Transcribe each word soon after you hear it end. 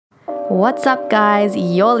What's up, guys?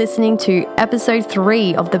 You're listening to episode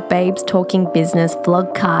 3 of the Babes Talking Business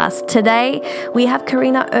vlogcast. Today, we have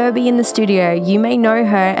Karina Irby in the studio. You may know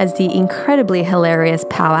her as the incredibly hilarious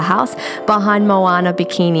powerhouse behind Moana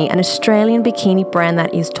Bikini, an Australian bikini brand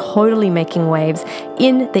that is totally making waves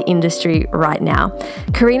in the industry right now.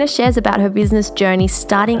 Karina shares about her business journey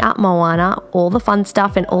starting up Moana, all the fun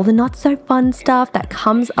stuff and all the not so fun stuff that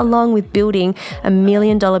comes along with building $1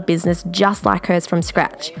 million business just like hers from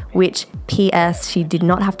scratch, which P.S. she did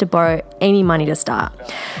not have to borrow any money to start.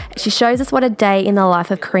 She shows us what a day in the life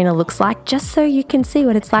of Karina looks like, just so you can see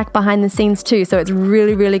what it's like behind the scenes too. So it's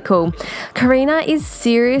really, really cool. Karina is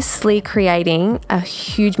seriously creating a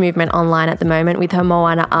huge movement online at the moment with her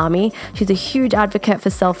Moana Army. She's a huge advocate for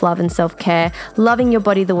self-love and self-care, loving your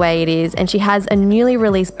body the way it is, and she has a newly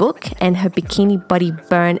released book and her Bikini Body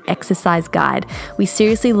Burn exercise guide. We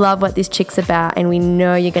seriously love what this chick's about, and we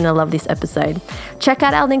know you're going to love this episode. Check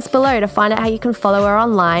out our links below to find out how you can follow her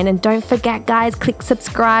online. And don't forget, guys, click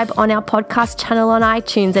subscribe on our podcast channel on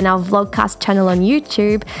iTunes and our vlogcast channel on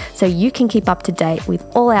YouTube so you can keep up to date with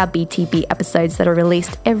all our BTB episodes that are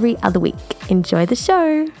released every other week. Enjoy the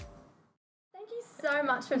show. Thank you so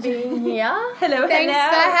much for being here. Hello. Thanks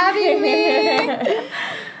for having me.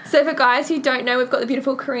 So for guys who don't know, we've got the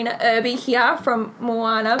beautiful Karina Irby here from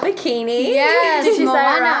Moana Bikini. Yes, Did she Moana.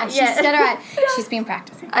 say it right? She said it right. She's been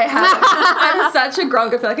practicing. I have. I'm such a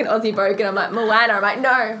gronk. I feel like an Aussie bloke, and I'm like, Moana. I'm like,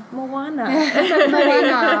 no, Moana.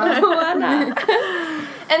 Moana.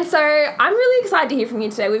 And so I'm really excited to hear from you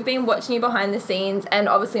today. We've been watching you behind the scenes and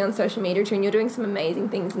obviously on social media too, and you're doing some amazing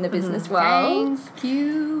things in the business world. Thank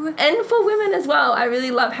you. And for women as well. I really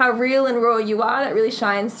love how real and raw you are. That really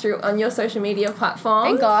shines through on your social media platform.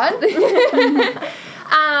 Thank God.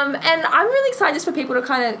 And I'm really excited just for people to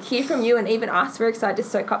kind of hear from you, and even us, we're excited to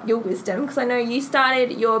soak up your wisdom, because I know you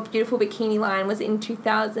started your beautiful bikini line was in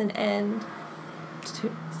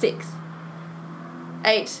 2006.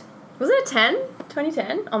 8. Was it a 10?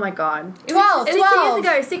 2010? Oh my God. It was 12. 6 years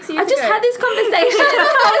ago. 6 years ago. I just had this conversation.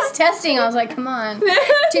 I was testing. I was like, come on.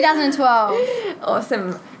 2012.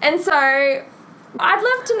 Awesome. And so I'd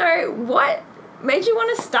love to know what made you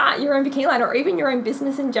want to start your own bikini line, or even your own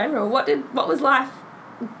business in general. What was life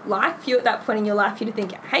like for you at that point in your life, for you to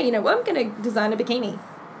think, hey, you know what, I'm going to design a bikini?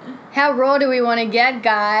 How raw do we want to get,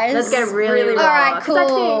 guys? Let's get really raw. All right, cool. I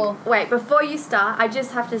think, wait, before you start, I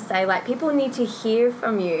just have to say, like, people need to hear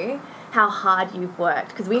from you how hard you've worked,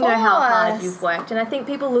 because we know how hard you've worked. And I think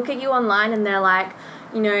people look at you online and they're like,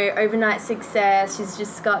 you know, overnight success, she's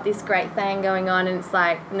just got this great thing going on, and it's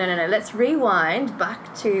like, no, let's rewind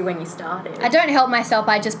back to when you started. I don't help myself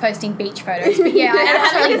by just posting beach photos, but yeah, I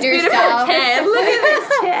actually do stuff. Look at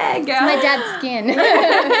this chair, girl. It's my dad's skin.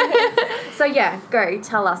 So yeah, go,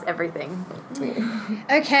 tell us everything.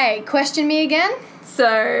 Okay, question me again?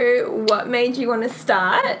 So, what made you want to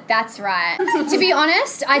start? That's right. To be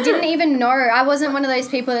honest, I didn't even know. I wasn't one of those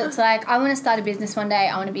people that's like, I want to start a business one day.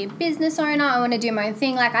 I want to be a business owner. I want to do my own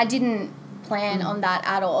thing. Like, I didn't plan on that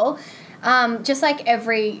at all. Just like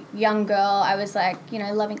every young girl, I was like, you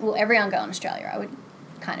know, every young girl in Australia, I would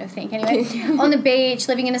kind of think anyway, on the beach,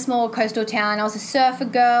 living in a small coastal town. I was a surfer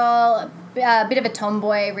girl, a bit of a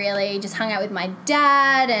tomboy, really. Just hung out with my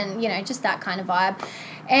dad and, you know, just that kind of vibe.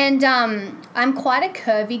 And I'm quite a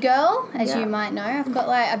curvy girl, as you might know. I've got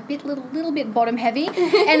like a little bit bottom heavy,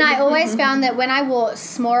 and I always found that when I wore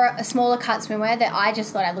smaller cut swimwear, that I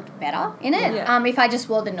just thought I looked better in it. Yeah. If I just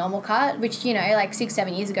wore the normal cut, which, you know, like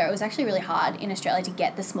 6-7 years ago, it was actually really hard in Australia to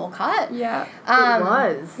get the small cut. Yeah,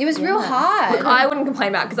 it was real hard. Look, I wouldn't complain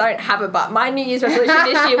about it because I don't have a butt. My New Year's resolution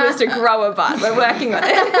this year was to grow a butt. We're working on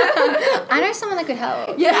it. I know someone that could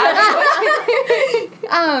help.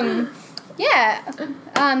 Yeah.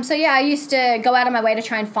 So I used to go out of my way to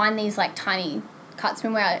try and find these like tiny cut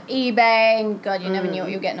swimwear on eBay, and God, you never knew what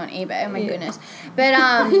you were getting on eBay. Oh my goodness. But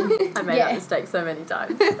I made that mistake so many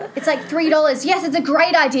times. It's like $3. Yes, it's a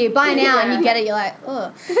great idea. Buy now, and you get it. You're like,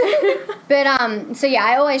 oh. But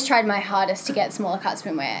I always tried my hardest to get smaller cut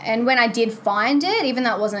swimwear, and when I did find it, even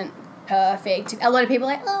though it wasn't perfect, a lot of people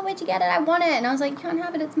were like, oh, where'd you get it? I want it. And I was like, you can't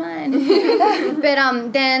have it, it's mine.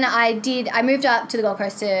 But then I moved up to the Gold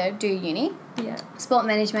Coast to do uni. Yeah. Sport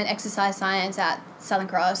management, exercise science at Southern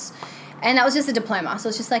Cross. And that was just a diploma, so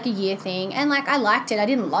it's just like a year thing. And like, I liked it. I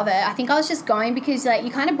didn't love it. I think I was just going because like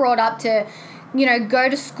you kind of brought up to, you know, go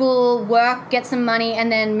to school, work, get some money,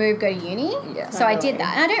 and then go to uni. Yeah, so I did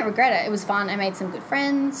that, and I don't regret it. It was fun. I made some good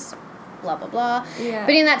friends. Blah, blah, blah. Yeah.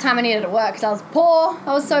 But in that time, I needed to work because I was poor.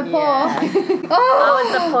 I was so poor. I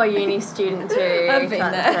was the poor uni student too. I've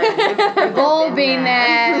been there. We've all been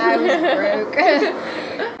there. I was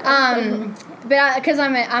broke. But because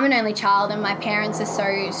I'm an only child and my parents are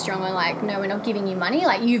so strong on like, no, we're not giving you money.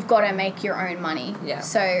 Like, you've got to make your own money. Yeah.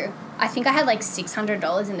 So I think I had like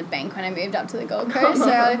 $600 in the bank when I moved up to the Gold Coast.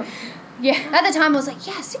 So yeah, at the time I was like,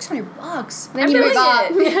 yeah, $600. Then you move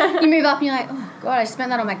up. You move up and you're like, oh God, I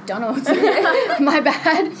spent that on McDonald's. My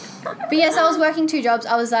bad. But yes, I was working 2 jobs.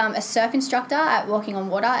 I was a surf instructor at Walking on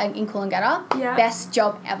Water in Coolangatta. Yeah. Best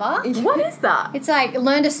job ever. What is that? It's like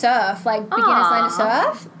learn to surf, like beginners learn to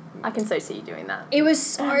surf. I can so see you doing that. It was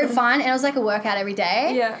so fun, and it was like a workout every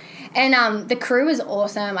day. Yeah. And the crew was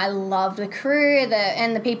awesome. I loved the crew,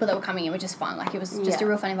 and the people that were coming in were just fun. Like, it was just a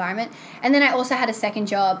real fun environment. And then I also had a second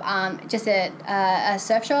job, just at a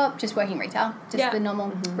surf shop, just working retail, just the normal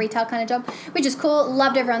retail kind of job, which is cool.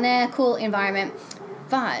 Loved everyone there, cool environment.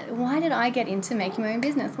 But why did I get into making my own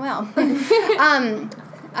business? Well,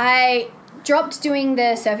 I dropped doing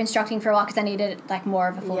the surf instructing for a while because I needed like more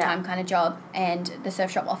of a full-time kind of job, and the surf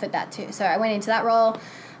shop offered that too. So I went into that role.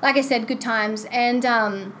 Like I said, good times. And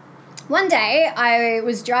one day I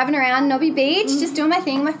was driving around Nobby Beach just doing my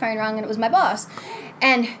thing. My phone rang and it was my boss,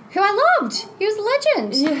 and who I loved. He was a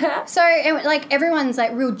legend. Yeah. So and, like, everyone's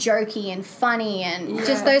like real jokey and funny and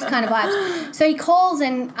just those kind of vibes. So he calls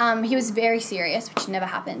and he was very serious, which never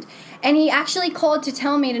happened. And he actually called to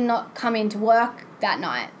tell me to not come into work that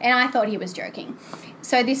night, and I thought he was joking.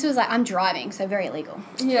 So this was like, I'm driving, so very illegal.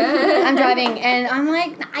 Yeah. I'm driving, and I'm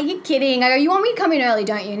like, nah, you're kidding. I go, you want me to come in early,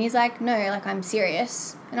 don't you? And he's like, no, like, I'm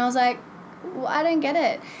serious. And I was like, well, I don't get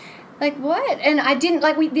it. Like, what? And I didn't,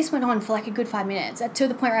 like, this went on for like a good 5 minutes, to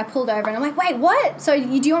the point where I pulled over and I'm like, wait, what? So do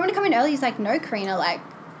you want me to come in early? He's like, no, Karina, like,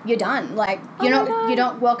 you're done. Like, you're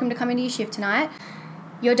not welcome to come into your shift tonight.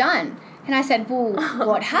 You're done. And I said, well,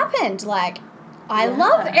 what happened? Like, I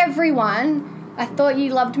love everyone. I thought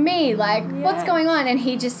you loved me. Like, what's going on? And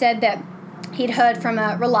he just said that he'd heard from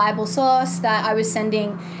a reliable source that I was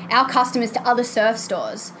sending our customers to other surf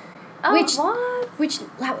stores. Oh, Which,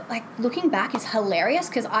 like, looking back is hilarious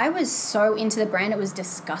because I was so into the brand, it was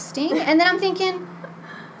disgusting. And then I'm thinking,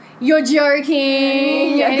 you're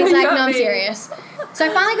joking. And he's like, no, I'm serious. So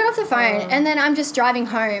I finally got off the phone, and then I'm just driving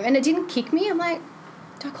home, and it didn't kick me. I'm like,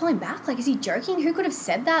 do I call him back? Like, is he joking? Who could have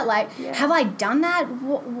said that? Like, have I done that?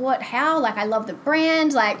 What, how? Like, I love the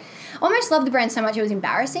brand. Like, almost loved the brand so much it was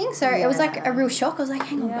embarrassing. So it was like a real shock. I was like,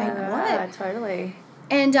 hang on, wait, what? Yeah, totally.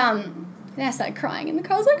 And then I started crying in the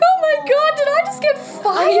car. I was like, oh my God, did I just get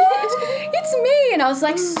fired? It's me. And I was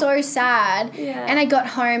like so sad. Yeah. And I got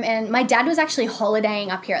home, and my dad was actually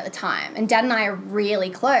holidaying up here at the time. And Dad and I are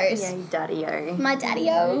really close. Yeah, you daddy-o. My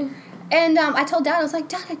daddy-o. And I told Dad, I was like,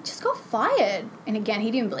 Dad, I just got fired. And again,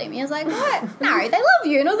 he didn't believe me. I was like, what? No, they love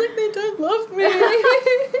you. And I was like, they don't love me.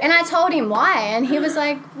 And I told him why. And he was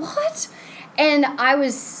like, what? And I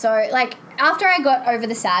was so, like, after I got over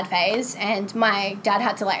the sad phase, and my dad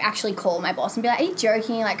had to, like, actually call my boss and be like, are you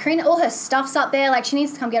joking? Like, Karina, all her stuff's up there. Like, she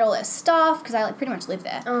needs to come get all her stuff, because I, like, pretty much live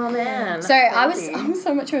there. Oh, man. So I was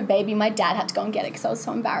so much of a baby. My dad had to go and get it because I was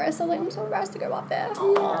so embarrassed. I was like, I'm so embarrassed to go up there.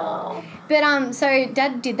 Aww. But so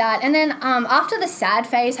Dad did that, and then after the sad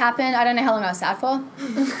phase happened, I don't know how long I was sad for.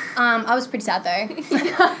 I was pretty sad though.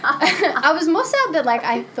 I was more sad that, like,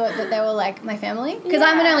 I thought that they were like my family, because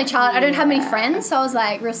I'm an only child. I don't have many friends, so I was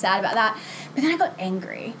like real sad about that. But then I got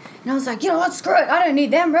angry, and I was like, you know what, screw it, I don't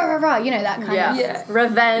need them, rah, rah, rah, you know, that kind of. Yeah.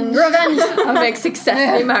 Revenge. I'll make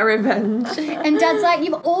success be my revenge. And Dad's like,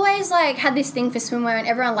 you've always, like, had this thing for swimwear, and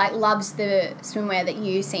everyone, like, loves the swimwear that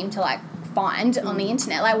you seem to, like, find on the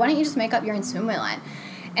internet. Like, why don't you just make up your own swimwear line?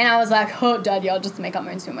 And I was like, oh, Dad, yeah, I'll just make up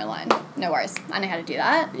my own swimwear line. No worries. I know how to do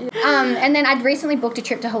that. Yeah. And then I'd recently booked a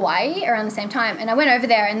trip to Hawaii around the same time, and I went over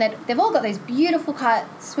there, and they've all got these beautiful cut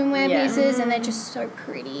swimwear pieces, and they're just so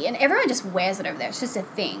pretty. And everyone just wears it over there. It's just a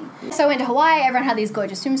thing. So I went to Hawaii. Everyone had these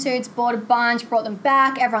gorgeous swimsuits, bought a bunch, brought them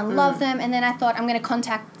back. Everyone loved them. And then I thought, I'm going to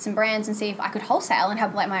contact some brands and see if I could wholesale and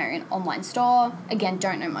have, like, my own online store. Again,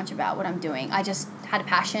 don't know much about what I'm doing. I just had a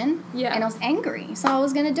passion, and I was angry, so I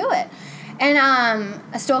was going to do it. And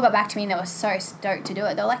a store got back to me, and they were so stoked to do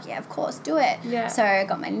it. They were like, yeah, of course, do it. Yeah. So I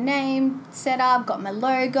got my name set up, got my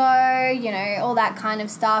logo, you know, all that kind of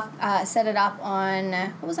stuff. Set it up on,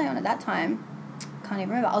 what was I on at that time? Can't even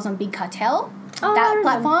remember. I was on Big Cartel, that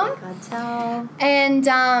platform. Big Cartel. And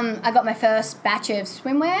I got my first batch of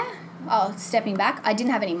swimwear. Oh, stepping back, I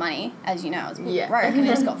didn't have any money, as you know. I was broke, and I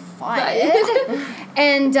just got fired.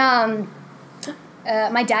 And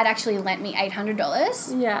My dad actually lent me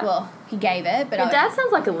 $800. Yeah. Well, he gave it, but Your dad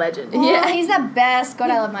sounds like a legend. yeah, he's the best. God,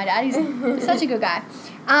 I love my dad. He's such a good guy.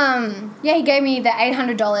 Yeah, he gave me the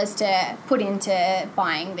 $800 to put into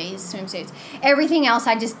buying these swimsuits. Everything else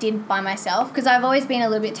I just did by myself because I've always been a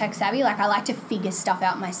little bit tech savvy. Like, I like to figure stuff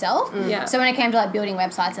out myself. Yeah. So when it came to, like, building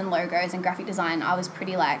websites and logos and graphic design, I was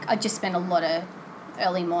pretty, like, I just spent a lot of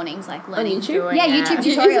early mornings, like, learning. On YouTube? Yeah, YouTube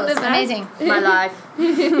tutorials. the best. Amazing. My life.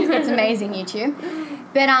 It's amazing, YouTube.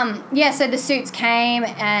 But, yeah, so the suits came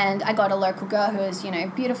and I got a local girl who was, you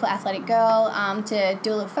know, beautiful athletic girl to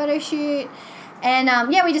do a little photo shoot. And,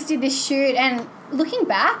 yeah, we just did this shoot. And looking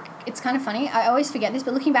back, it's kind of funny. I always forget this,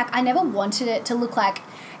 but looking back, I never wanted it to look like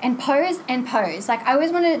and pose. Like, I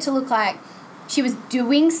always wanted it to look like she was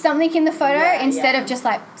doing something in the photo instead of just,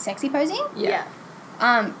 like, sexy posing. Yeah.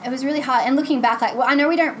 It was really hard. And looking back, like, well, I know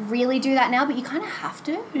we don't really do that now, but you kind of have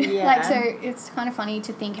to. Yeah. Like, so it's kind of funny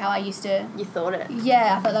to think how I used to. You thought it.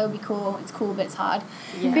 Yeah, I thought that would be cool. It's cool, but it's hard.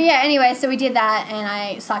 Yeah. But yeah, anyway, so we did that and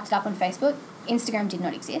I psyched it up on Facebook. Instagram did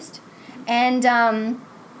not exist. And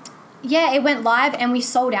yeah, it went live and we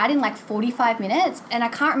sold out in like 45 minutes. And I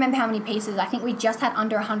can't remember how many pieces. I think we just had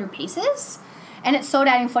under 100 pieces. And it sold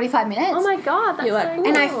out in 45 minutes. Oh my god, that's You're so like, cool.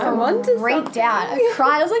 And I freaked out. I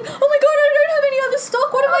cried. I was like, oh my god, I don't have any other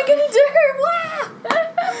stock. What am I going to do?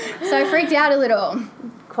 Wow. So I freaked out a little.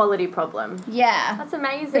 Quality problem. Yeah. That's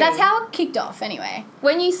amazing. But that's how it kicked off anyway.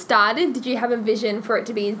 When you started, did you have a vision for it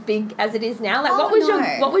to be as big as it is now? Like, Oh,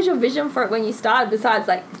 what was your vision for it when you started? Besides,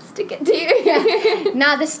 like, stick it to you.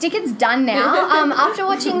 Nah, the sticket's done now. After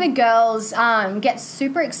watching the girls get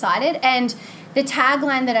super excited and the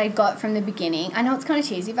tagline that I got from the beginning, I know it's kind of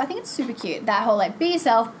cheesy, but I think it's super cute. That whole, like, be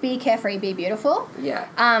yourself, be carefree, be beautiful. Yeah.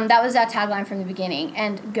 That was our tagline from the beginning.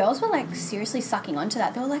 And girls were, like, seriously sucking onto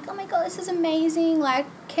that. They were like, oh, my God, this is amazing. Like,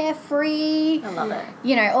 carefree. I love it.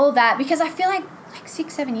 You know, all that. Because I feel like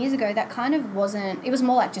 6-7 years ago, that kind of wasn't... It was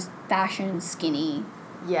more like just fashion, skinny.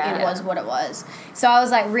 Yeah. It was what it was. So I was,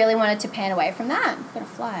 like, really wanted to pan away from that. I'm going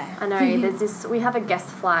to fly. I know, there's this... We have a guest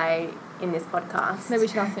fly in this podcast. Maybe we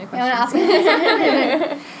should ask me a You want question. to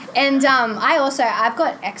ask me? And I've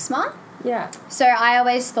got eczema. Yeah. So I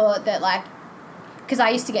always thought that, like, because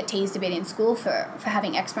I used to get teased a bit in school for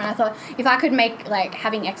having eczema, and I thought if I could make, like,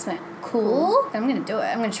 having eczema cool, then I'm going to do it.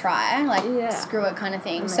 I'm going to try. Like, screw it kind of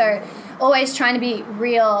thing. Amazing. So always trying to be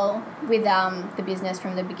real with the business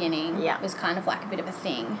from the beginning was kind of like a bit of a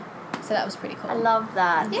thing. So that was pretty cool. I love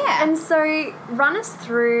that. Yeah. And so run us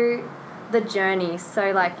through the journey,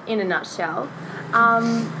 so, like, in a nutshell,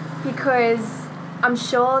 because I'm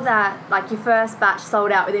sure that, like, your first batch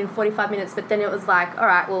sold out within 45 minutes, but then it was like, all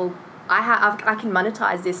right, well, I can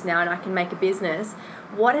monetize this now and I can make a business.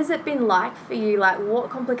 What has it been like for you? Like, what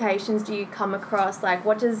complications do you come across? Like,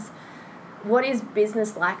 what is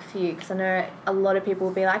business like for you? Because I know a lot of people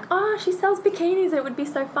will be like, oh, she sells bikinis, it would be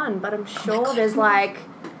so fun. But I'm sure there's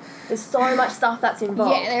so much stuff that's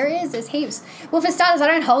involved. Yeah, there is. There's heaps. Well, for starters, I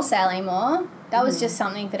don't wholesale anymore. That was just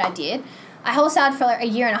something that I did. I wholesaled for like a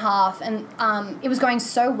year and a half, and it was going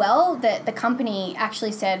so well that the company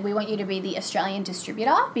actually said, we want you to be the Australian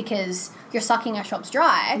distributor because you're sucking our shops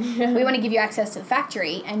dry. We want to give you access to the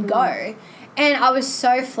factory and go. And I was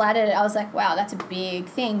so flattered. I was like, wow, that's a big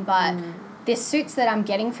thing, but the suits that I'm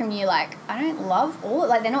getting from you, like, I don't love all,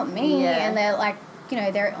 like, they're not me, and they're like, you know,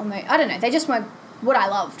 they're almost, I don't know, they just weren't what I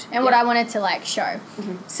loved and what I wanted to, like, show.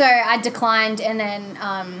 So I declined, and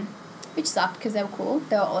then which sucked because they were cool,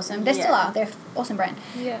 they were awesome, they still are, they're an awesome brand,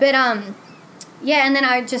 but yeah, and then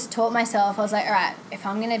I just taught myself, I was like, all right, if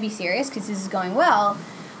I'm gonna be serious because this is going well,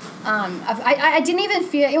 I didn't even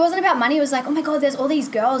feel, it wasn't about money, it was like, oh my God, there's all these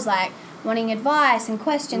girls, like, wanting advice and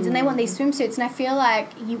questions, and they want these swimsuits, and I feel like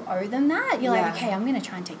you owe them that. You're like, okay, I'm going to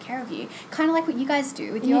try and take care of you. Kind of like what you guys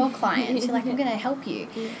do with your clients. You're like, I'm going to help you.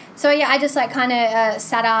 So, yeah, I just, like, kind of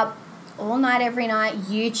sat up all night, every night,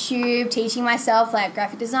 YouTube, teaching myself, like,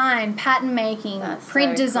 graphic design, pattern making,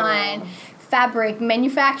 print design, fabric,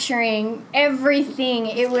 manufacturing, everything.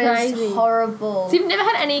 It was crazy. Horrible. So you've never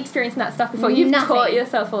had any experience in that stuff before? You've Nothing. taught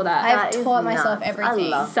yourself all that? I've taught myself everything. I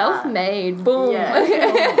love Self-made. Boom. Yeah.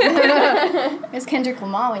 It's Kendrick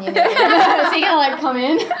Lamar when you need it. Is he going to, like, come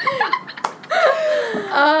in?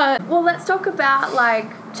 Well, let's talk about,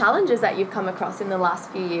 like, challenges that you've come across in the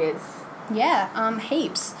last few years. Yeah,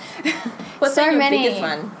 heaps. What's so your many. biggest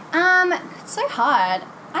one? It's so hard.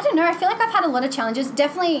 I don't know. I feel like I've had a lot of challenges.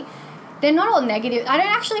 Definitely, they're not all negative. I don't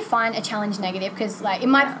actually find a challenge negative because, like, it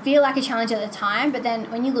might feel like a challenge at the time, but then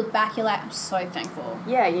when you look back, you're like, I'm so thankful.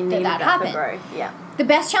 Yeah, you needed that happened. for growth. Yeah. The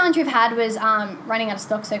best challenge we've had was running out of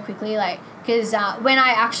stock so quickly, like, because when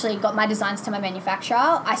I actually got my designs to my manufacturer,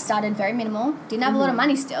 I started very minimal, didn't have a lot of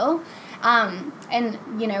money still, And,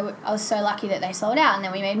 you know, I was so lucky that they sold out and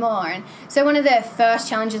then we made more. And so one of the first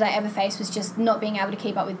challenges I ever faced was just not being able to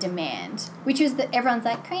keep up with demand, which was that everyone's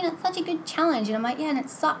like, Karina, it's such a good challenge. And I'm like, yeah, and it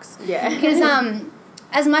sucks. Yeah. Because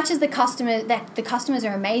as much as the customers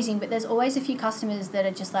are amazing, but there's always a few customers that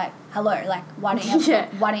are just like, hello, like, why don't you have stock?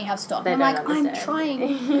 Why don't you have stock? They I'm don't like, understand.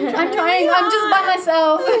 I'm trying. I'm just by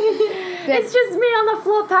myself. But It's just me on the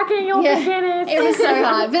floor packing your bikinis. it was so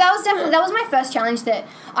hard. But that was my first challenge that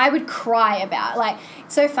I would cry about. Like,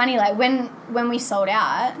 it's so funny, like when we sold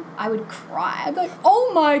out, I would cry. I'd be like,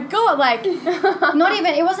 oh my God, like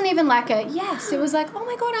it wasn't even like a yes. It was like, oh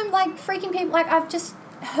my God, I'm like freaking people, like I've just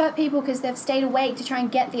hurt people because they've stayed awake to try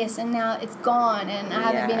and get this and now it's gone and I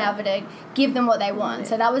haven't been able to give them what they want.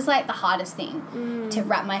 So that was like the hardest thing to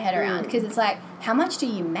wrap my head around, because it's like, how much do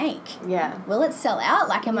you make? Yeah. Will it sell out?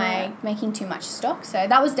 Like, am I making too much stock? So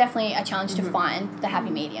that was definitely a challenge to find the happy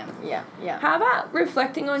medium. Yeah, yeah. How about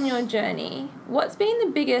reflecting on your journey? What's been the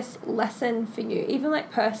biggest lesson for you, even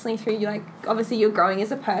like personally through you, like obviously you're growing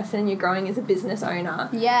as a person, you're growing as a business owner.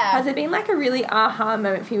 Yeah. Has it been like a really aha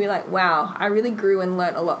moment for you, like, wow, I really grew and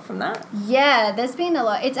learnt a lot from that? Yeah, there's been a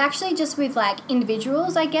lot. It's actually just with like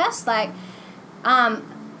individuals, I guess. Like,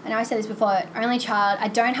 I know I said this before, only child. I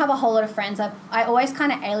don't have a whole lot of friends. I always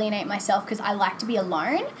kind of alienate myself because I like to be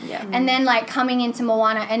alone. Yeah. And then like coming into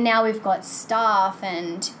Moana, and now we've got staff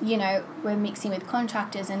and, you know, we're mixing with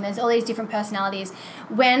contractors and there's all these different personalities.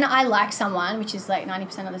 When I like someone, which is like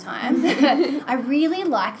 90% of the time, I really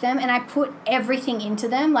like them and I put everything into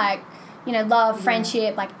them, like, you know, love,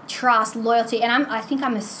 friendship, like trust, loyalty. And I think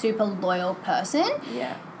I'm a super loyal person.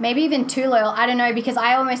 Yeah. Maybe even too loyal. I don't know, because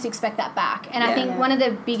I almost expect that back. And I think Yeah. one of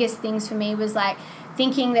the biggest things for me was like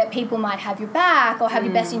thinking that people might have your back or have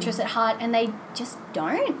your best interest at heart, and they just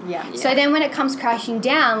don't. Yeah. So then when it comes crashing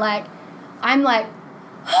down, like, I'm like,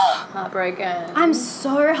 Heartbroken. I'm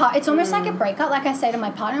so hard. It's almost like a breakup. Like I say to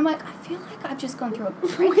my partner, I'm like, I feel like I've just gone through a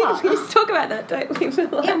We breakup. just talk about that, don't we? We're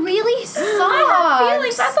like, It really sucks.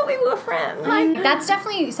 feelings. I thought we were friends. Like, that's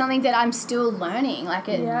definitely something that I'm still learning. Like,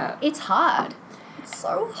 Yeah. it's hard. It's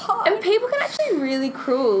so hard. And people can actually be really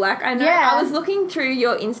cruel. Like, I know Yeah. I was looking through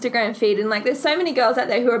your Instagram feed and, like, there's so many girls out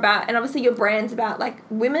there who are about, and obviously your brand's about, like,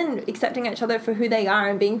 women accepting each other for who they are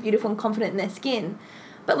and being beautiful and confident in their skin.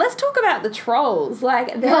 But let's talk about the trolls.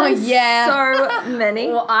 Like, there are so many.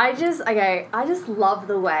 Well, I just love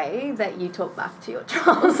the way that you talk back to your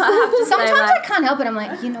trolls. I have to Sometimes say, I like, can't help it. I'm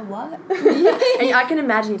like, you know what? and I can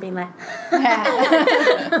imagine you being like, Sometimes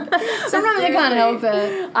I can't help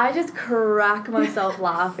it. I just crack myself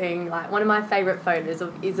laughing. Like, one of my favourite photos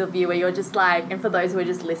is of you where you're just like, and for those who are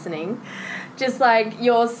just listening, just like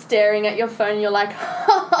you're staring at your phone and you're like,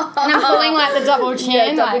 And I'm pulling like the double chin.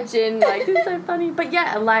 yeah, double like, chin, like, it's so funny. But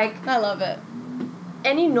yeah, like, I love it.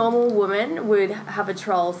 any normal woman would have a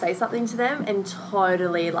troll say something to them and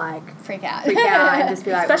totally like Freak out. freak out and just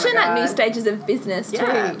be like, Especially oh my in that new God. stages of business too.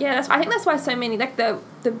 Yeah. Yeah, I think that's why so many, like, the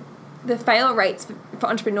fail rates for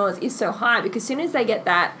entrepreneurs is so high, because as soon as they get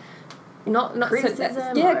that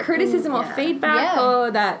criticism or yeah. feedback Yeah.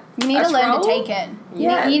 or that You need a to learn troll. to take it.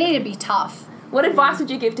 Yeah. You need to be tough. What advice would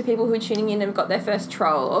you give to people who are tuning in and have got their first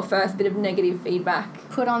troll or first bit of negative feedback?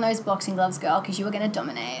 Put on those boxing gloves, girl, because you were going to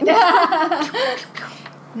dominate.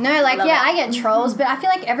 No, like, Love yeah, it. I get trolls, but I feel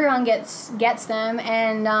like everyone gets them,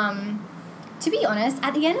 and to be honest,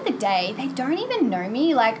 at the end of the day, they don't even know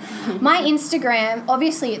me. Like, my Instagram,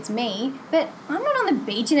 obviously it's me, but I'm not on the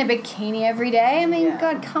beach in a bikini every day. I mean, Yeah.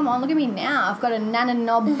 God, come on, look at me now. I've got a Nana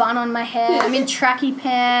Knob bun on my head. I'm in tracky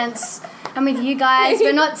pants. I'm with you guys.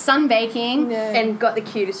 We're not sunbaking. And got the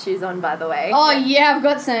cutest shoes on, by the way. Oh, yeah, I've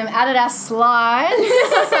got some Adidas slides.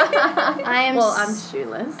 I am... Well, I'm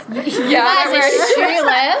shoeless. Yeah, I Guys wear are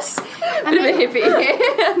shoeless. I Bit of a mean,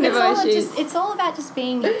 hippie. Never wear shoes. it's all about just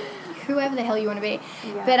being whoever the hell you want to be.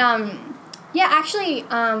 Yeah. But yeah, actually,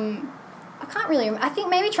 I can't really. I think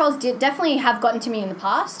maybe trolls definitely have gotten to me in the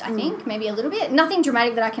past. I think maybe a little bit. Nothing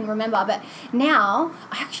dramatic that I can remember, but now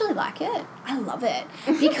I actually like it. I love it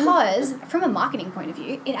because from a marketing point of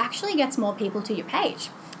view, it actually gets more people to your page.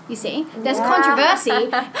 You see, there's controversy.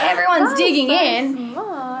 Everyone's digging in.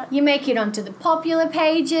 Smart. You make it onto the popular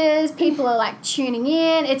pages. People are like tuning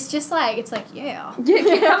in. It's just like, yeah.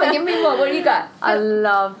 Yeah, come on, give me more. What do you got? I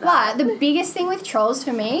love that. But the biggest thing with trolls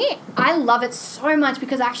for me, I love it so much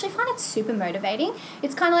because I actually find it super motivating.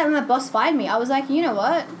 It's kind of like when my boss fired me. I was like, you know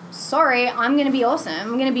what? Sorry, I'm going to be awesome.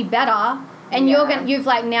 I'm going to be better. And you've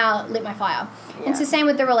like now lit my fire. And it's the same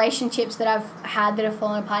with the relationships that I've had that have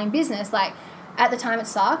fallen apart in business. Like, at the time it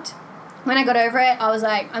sucked. When I got over it, I was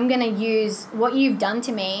like, I'm going to use what you've done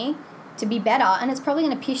to me to be better, and it's probably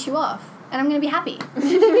going to piss you off. and I'm going to be happy.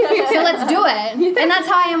 So let's do it. And that's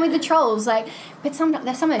how I am with the trolls. Like, but some of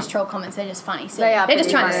those troll comments, they're just funny. So they're just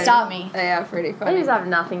trying to start me. They are pretty funny. They just have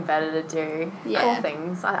nothing better to do. Yeah. Poor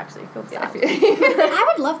things. I actually feel sad. I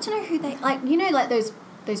would love to know who they, like, you know, like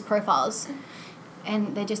those profiles,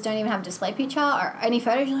 and they just don't even have a display picture or any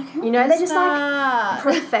photos. You're like, who You know, they're is just that?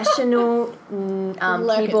 like professional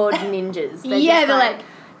keyboard ninjas. They're like,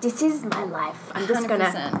 this is my life. I'm just going to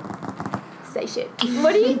 100%. say shit.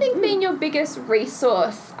 What do you think been your biggest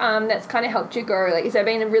resource that's kind of helped you grow? Like, has there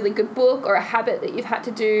been a really good book or a habit that you've had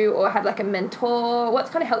to do or had like a mentor? What's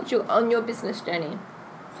kind of helped you on your business journey?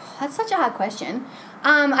 That's such a hard question.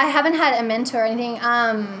 I haven't had a mentor or anything.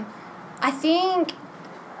 I think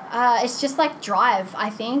it's just like drive. I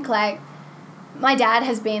think like my dad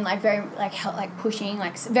has been like very like pushing,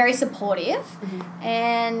 like very supportive,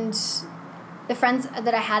 and the friends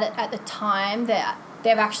that I had at the time, that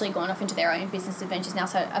they've actually gone off into their own business adventures now,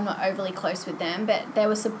 so I'm not overly close with them, but they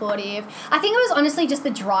were supportive. I think it was honestly just the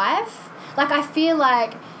drive. Like, I feel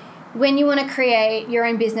like when you want to create your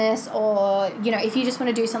own business, or, you know, if you just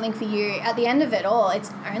want to do something for you, at the end of it all,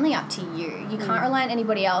 it's only up to you. You can't rely on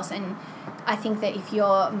anybody else. And I think that if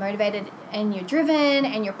you're motivated and you're driven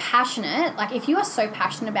and you're passionate, like if you are so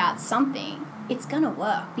passionate about something, it's going to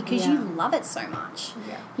work because you love it so much.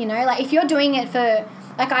 Yeah. You know, like if you're doing it for,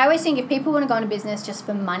 like I always think if people want to go into business just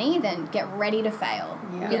for money, then get ready to fail.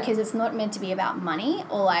 Yeah. Because it's not meant to be about money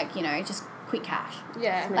or like, you know, just quick cash.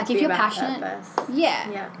 Yeah. Like if you're passionate,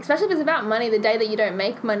 Yeah. Especially if it's about money, the day that you don't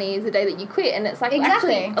make money is the day that you quit. And it's like,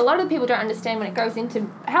 Exactly. actually, a lot of people don't understand when it goes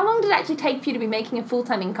into, how long did it actually take for you to be making a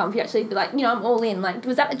full-time income for you actually be like, you know, I'm all in? Like,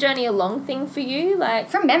 was that journey a long thing for you? Like,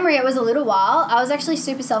 from memory, it was a little while. I was actually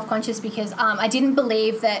super self-conscious because I didn't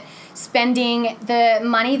believe that spending the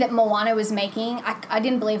money that Moana was making, I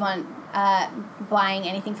didn't believe on buying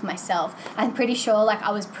anything for myself. I'm pretty sure, like,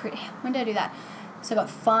 when did I do that? So I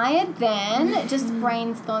got fired then, just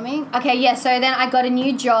brainstorming. Okay, yeah, so then I got a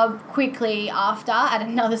new job quickly after at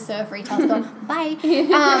another surf retail store. Bye.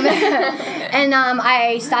 And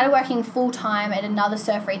I started working full-time at another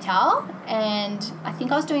surf retail, and I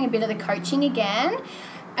think I was doing a bit of the coaching again.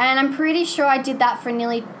 And I'm pretty sure I did that for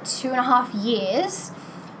nearly 2.5 years.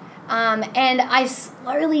 And I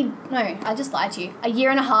just lied to you. 1.5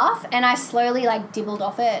 years, and I slowly like dibbled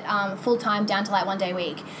off it full time down to like 1 day a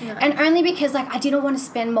week. Nice. And only because like I didn't want to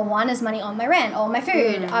spend Moana's money on my rent or my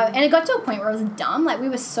food. And it got to a point where I was dumb. Like we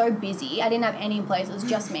were so busy. I didn't have any employees. It was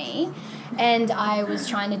just me. And I was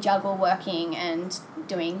trying to juggle working and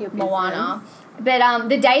doing Moana. But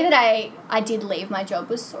the day that I did leave my job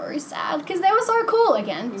was so sad because they were so cool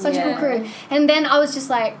again. Such a cool crew. And then I was just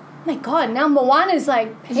like, oh my God, now Moana's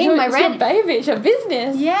like paying my rent. It's your baby, it's your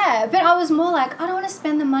business. Yeah, but I was more like, I don't want to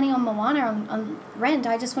spend the money on Moana on rent.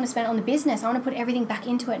 I just want to spend it on the business. I want to put everything back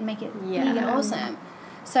into it and make it big and awesome.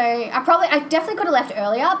 So I definitely could have left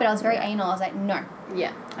earlier, but I was very anal. I was like, no.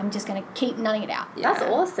 Yeah. I'm just going to keep nutting it out. That's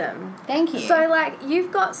awesome. Thank you. So, like,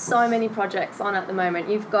 you've got so many projects on at the moment.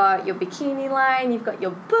 You've got your bikini line, you've got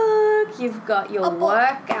your book, you've got your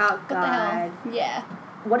workout guide. What the hell? Yeah.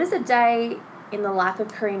 What does a day in the life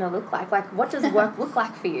of Karina look like? Like, what does work look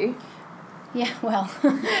like for you? Yeah, well,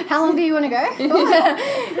 how long do you want to go?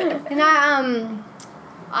 And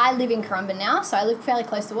I live in Currumbin now, so I live fairly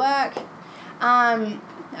close to work.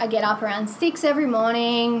 I get up around 6 every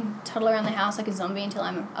morning, toddle around the house like a zombie until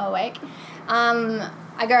I'm awake.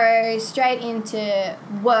 I go straight into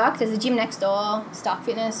work. There's a gym next door, Stark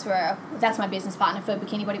Fitness, where that's my business partner for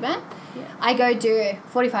Bikini Body Burn. Yeah. I go do a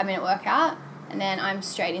 45-minute workout, and then I'm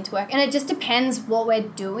straight into work. And it just depends what we're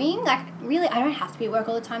doing. Like, really, I don't have to be at work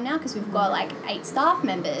all the time now because we've got, like, 8 staff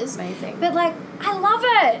members. Amazing. But, like, I love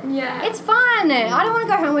it. Yeah. It's fun. I don't want to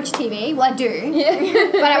go home and watch TV. Well, I do.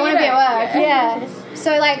 Yeah. But I want to be at work. Yeah.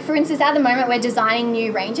 So, like, for instance, at the moment, we're designing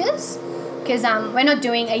new ranges because we're not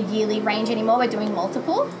doing a yearly range anymore. We're doing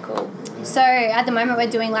multiple. Cool. So, at the moment, we're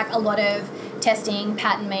doing, like, a lot of testing,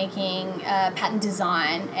 pattern making, pattern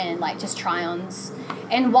design, and, like, just try-ons.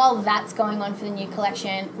 And while that's going on for the new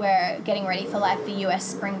collection, we're getting ready for, like, the US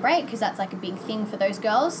spring break because that's, like, a big thing for those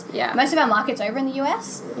girls. Yeah. Most of our market's over in the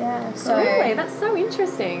US. Yeah. So, really? That's so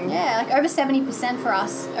interesting. yeah, like, over 70% for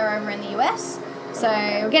us are over in the US. So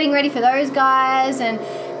we're getting ready for those guys, and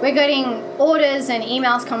we're getting orders and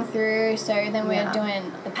emails come through. So then we're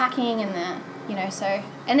doing the packing and the, you know, so.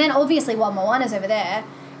 And then, obviously, while Moana's over there,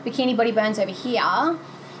 Bikini Body Burn's over here.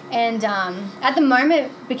 And at the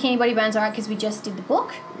moment, Bikini Body Burn's alright because we just did the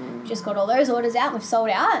book. Just got all those orders out. We've sold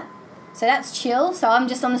out. So that's chill. So I'm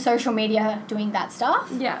just on the social media doing that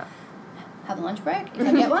stuff. Yeah. Have a lunch break if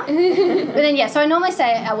I get one. But then, yeah, so I normally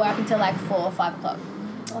stay at work until like 4 or 5 o'clock.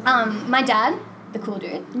 Awesome. My dad, the cool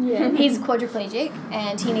dude. Yeah. He's quadriplegic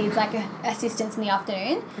and he needs like assistance in the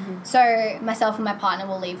afternoon. So myself and my partner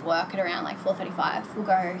will leave work at around like 4:35. We'll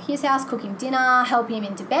go to his house, cook him dinner, help him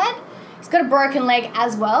into bed. He's got a broken leg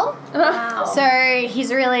as well. Wow. So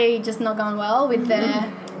he's really just not going well with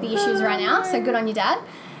the issues right now. So good on you, Dad.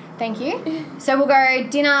 Thank you. So we'll go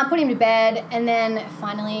dinner, put him to bed, and then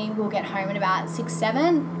finally we'll get home at about 6,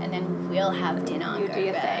 7, and then we'll have dinner and You go do to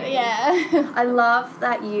your bed. thing. Yeah. I love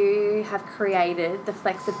that you have created the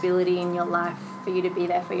flexibility in your life for you to be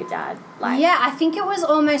there for your dad. Like, Yeah, I think it was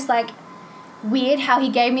almost like weird how he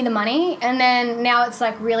gave me the money, and then now it's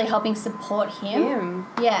like really helping support him.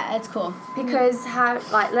 Yeah, it's cool. Because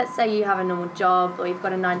like, let's say you have a normal job, or you've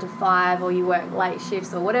got a 9 to 5, or you work late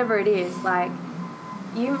shifts, or whatever it is, like,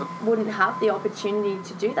 you wouldn't have the opportunity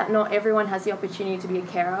to do that. Not everyone has the opportunity to be a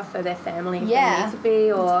carer for their family if Yeah. they need to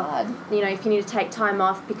be, or hard. you know, if you need to take time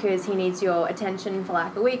off because he needs your attention for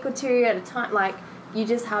like a week or two at a time, like, you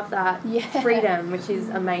just have that Yeah. freedom, which is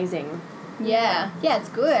amazing. Yeah, it's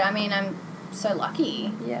good. I mean, I'm so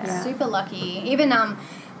lucky. Yeah. Super lucky. Even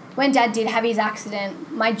when Dad did have his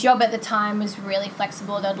accident, my job at the time was really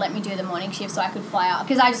flexible. They'd let me do the morning shift so I could fly out.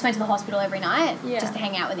 Because I just went to the hospital every night just to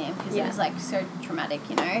hang out with him because it was like so traumatic,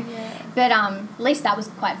 you know. Yeah. But at least that was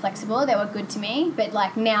quite flexible. They were good to me. But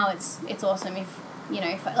like now it's awesome if, you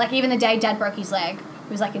know, like even the day Dad broke his leg,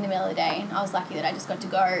 it was like in the middle of the day, and I was lucky that I just got to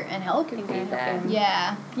go and help. Yeah.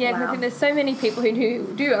 Yeah. Yeah, Wow. because there's so many people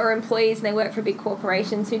who are employees and they work for big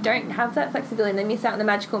corporations who don't have that flexibility and they miss out on the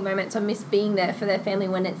magical moments or miss being there for their family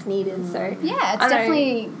when it's needed. So Yeah, it's I know-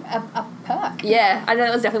 definitely a perk. Yeah, I know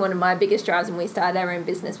that was definitely one of my biggest drives when we started our own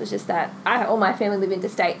business was just that all my family live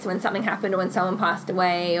interstate, so when something happened or when someone passed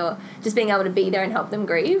away or just being able to be there and help them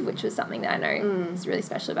grieve, which was something that I know is really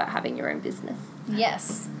special about having your own business.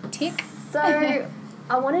 Yes. Tick. So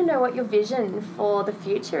I want to know what your vision for the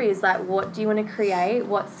future is. Like, what do you want to create?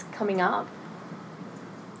 What's coming up?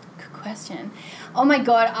 Good question. Oh my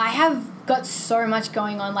God, I have got so much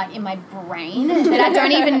going on like in my brain that I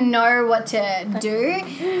don't even know what to do.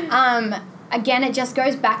 Again, it just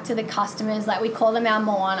goes back to the customers. Like, we call them our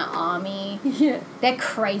Moana army. Yeah. They're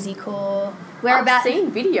crazy cool. I've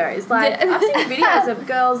seen videos. Like, I've seen videos of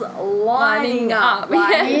girls lining up.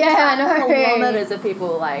 Like, Yeah, I know. kilometers of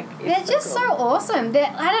people. Like, it's They're just so awesome.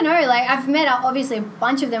 I don't know, like, I've met obviously a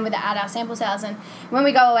bunch of them at our sample sales, and when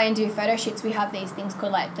we go away and do photo shoots, we have these things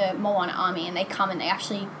called like the Moana Army, and they come and they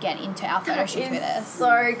actually get into our photo shoots with us.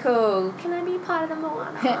 So cool. Can I be part of the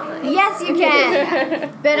Moana army? Yes, you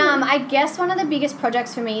can. But I guess one of the biggest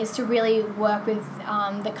projects for me is to really work with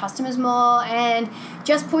the customers more and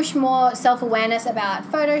just push more self-awareness about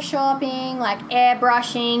photoshopping, like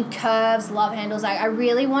airbrushing, curves, love handles. Like, I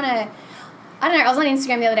really want to... I don't know, I was on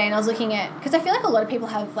Instagram the other day and I was looking at... Because I feel like a lot of people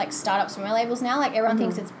have, like, startup swimwear labels now. Like, everyone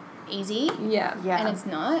thinks it's easy. Yeah. And it's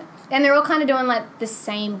not. And they're all kind of doing, like, the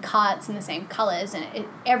same cuts and the same colours, and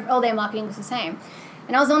all their marketing is the same.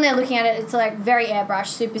 And I was on there looking at it. It's, like, very airbrushed,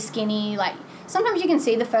 super skinny. Like, sometimes you can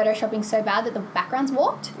see the photoshopping so bad that the background's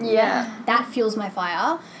warped. Yeah. That fuels my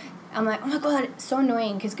fire. I'm like, oh my God, it's so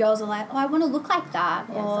annoying because girls are like, oh, I want to look like that.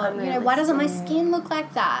 Yes, or, you know, why doesn't my skin look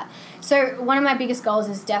like that? So one of my biggest goals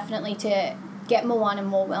is definitely to get Moana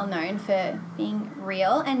more well known for being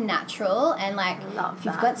real and natural. And like, Love if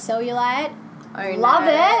you've that. got cellulite, Own love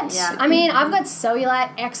it. it. Yeah. I mean, I've got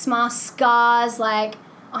cellulite, eczema, scars. Like,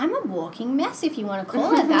 I'm a walking mess, if you want to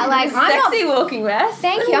call it that. Like, I'm not... Sexy walking mess.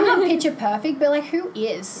 Thank you. I'm not picture perfect, but like, who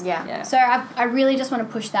is? Yeah. Yeah. So I really just want to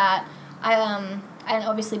push that. And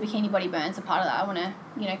obviously Bikini Body Burns are part of that. I want to,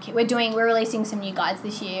 you know, we're releasing some new guides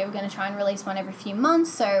this year. We're going to try and release one every few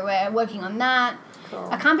months. So we're working on that. Cool.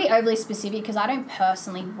 I can't be overly specific because I don't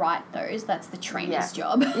personally write those. That's the trainer's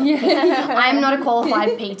job. Yeah. I'm not a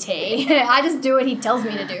qualified PT. I just do what he tells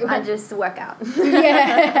me to do. I just work out.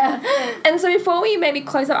 Yeah. And so before we maybe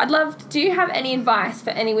close up, do you have any advice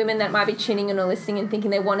for any women that might be tuning in or listening and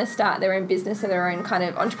thinking they want to start their own business or their own kind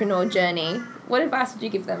of entrepreneur journey? What advice would you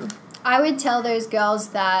give them? I would tell those girls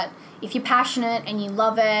that if you're passionate and you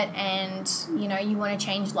love it and, you know, you want to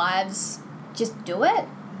change lives, just do it.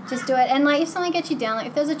 Just do it. And, like, if someone gets you down, like,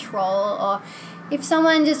 if there's a troll or if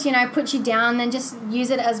someone just, you know, puts you down, then just use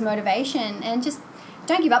it as motivation and just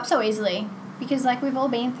don't give up so easily because, like, we've all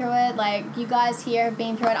been through it. Like, you guys here have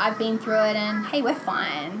been through it. I've been through it. And, hey, we're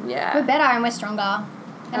fine. Yeah. We're better and we're stronger.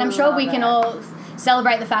 And I'm sure we can all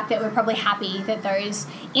celebrate the fact that we're probably happy that those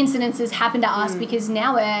incidences happened to us because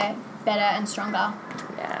now we're better and stronger.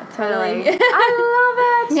 Yeah, totally.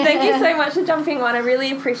 I love it. Thank you so much for jumping on. I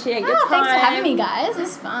really appreciate your time. Thanks for having me, guys. It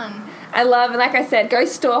was fun. I love, and like I said, go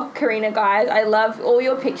stalk Karina, guys. I love all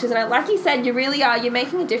your pictures, and like you said, you really are. You're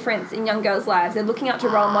making a difference in young girls' lives. They're looking up to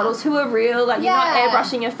role models who are real. Like you're not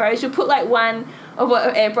airbrushing your photos. You'll put like one of what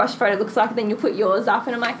an airbrush photo looks like, and then you'll put yours up,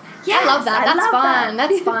 and I'm like, yes, I love that. That's love fun. that.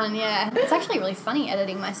 That's fun. Yeah, it's actually really funny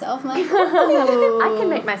editing myself. I'm like, I can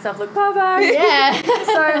make myself look perfect. yeah.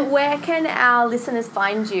 So where can our listeners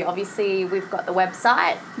find you? Obviously, we've got the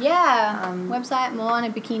website. Yeah. Website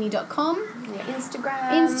moanabikini.com. Your Instagram.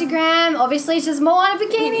 Instagram, obviously it's just Moana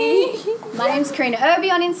Bikini. My name's Karina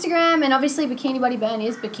Irby on Instagram, and obviously Bikini Body Burn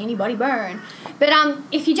is Bikini Body Burn. But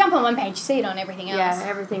if you jump on one page, you see it on everything else. Yeah,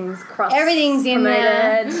 everything's cross. Everything's in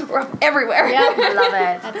there. We're up everywhere. Yeah, I love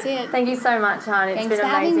it. that's it. Thank you so much, hon. It's Thanks been for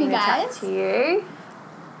having amazing me, to chat guys. to you.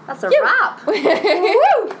 That's a wrap.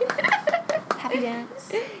 Woo!